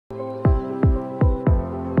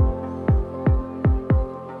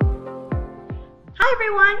Hi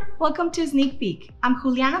everyone, welcome to Sneak Peek. I'm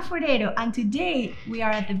Juliana Forero and today we are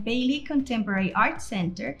at the Bailey Contemporary Art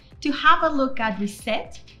Center to have a look at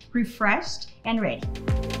Reset, Refreshed, and Ready.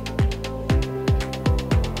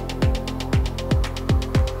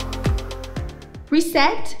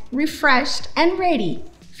 Reset, Refreshed, and Ready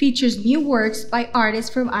features new works by artists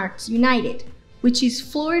from Arts United, which is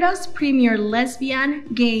Florida's premier lesbian,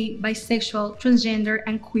 gay, bisexual, transgender,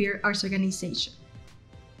 and queer arts organization.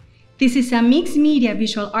 This is a mixed media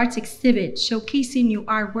visual arts exhibit showcasing new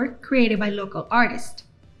artwork created by local artists.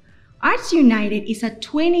 Arts United is a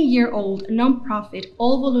 20-year-old nonprofit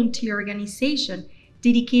all-volunteer organization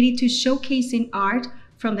dedicated to showcasing art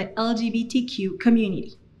from the LGBTQ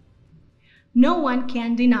community. No one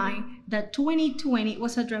can deny that 2020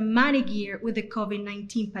 was a dramatic year with the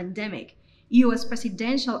COVID-19 pandemic, US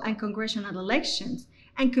presidential and congressional elections,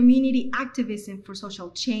 and community activism for social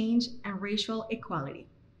change and racial equality.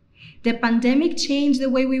 The pandemic changed the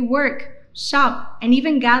way we work, shop, and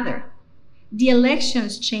even gather. The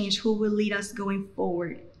elections changed who will lead us going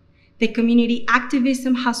forward. The community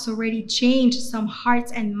activism has already changed some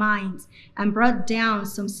hearts and minds and brought down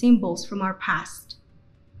some symbols from our past.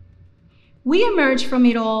 We emerge from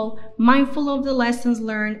it all mindful of the lessons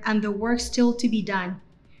learned and the work still to be done.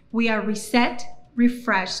 We are reset,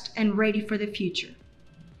 refreshed, and ready for the future.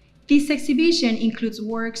 This exhibition includes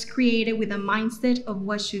works created with a mindset of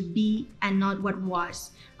what should be and not what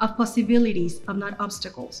was, of possibilities of not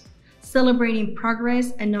obstacles, celebrating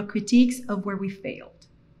progress and not critiques of where we failed.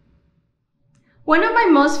 One of my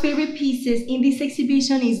most favorite pieces in this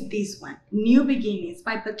exhibition is this one, New Beginnings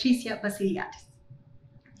by Patricia Basiliadis.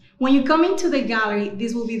 When you come into the gallery,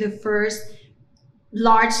 this will be the first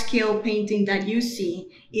large-scale painting that you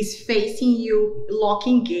see is facing you,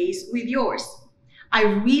 locking gaze with yours. I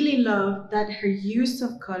really love that her use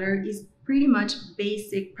of color is pretty much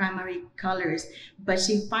basic primary colors, but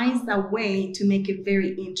she finds a way to make it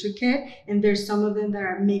very intricate, and there's some of them that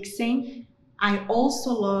are mixing. I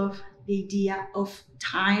also love the idea of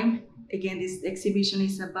time. Again, this exhibition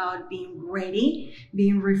is about being ready,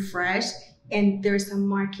 being refreshed, and there's a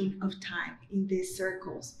marking of time in these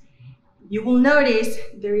circles. You will notice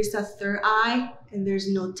there is a third eye and there's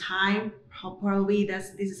no time. Probably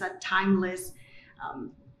this is a timeless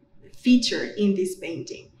feature in this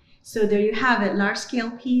painting. So there you have it, large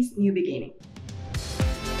scale piece, New Beginning.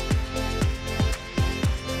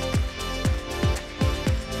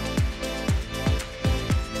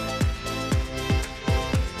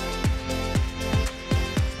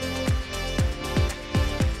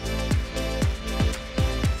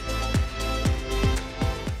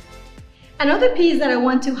 Another piece that I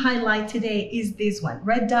want to highlight today is this one,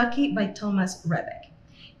 Red Ducky by Thomas Rebeck.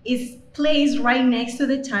 It's placed right next to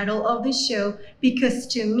the title of the show because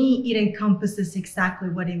to me, it encompasses exactly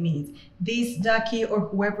what it means. This ducky or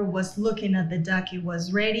whoever was looking at the ducky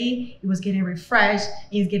was ready, it was getting refreshed,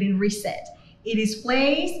 it's getting reset. It is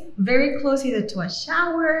placed very close either to a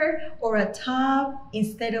shower or a tub.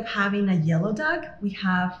 Instead of having a yellow duck, we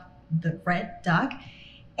have the red duck.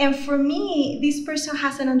 And for me, this person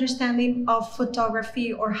has an understanding of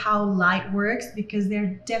photography or how light works because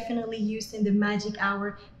they're definitely using the magic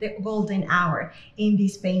hour, the golden hour in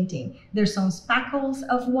this painting. There's some spackles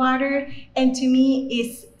of water, and to me,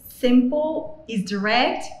 it's simple, it's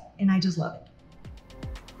direct, and I just love it.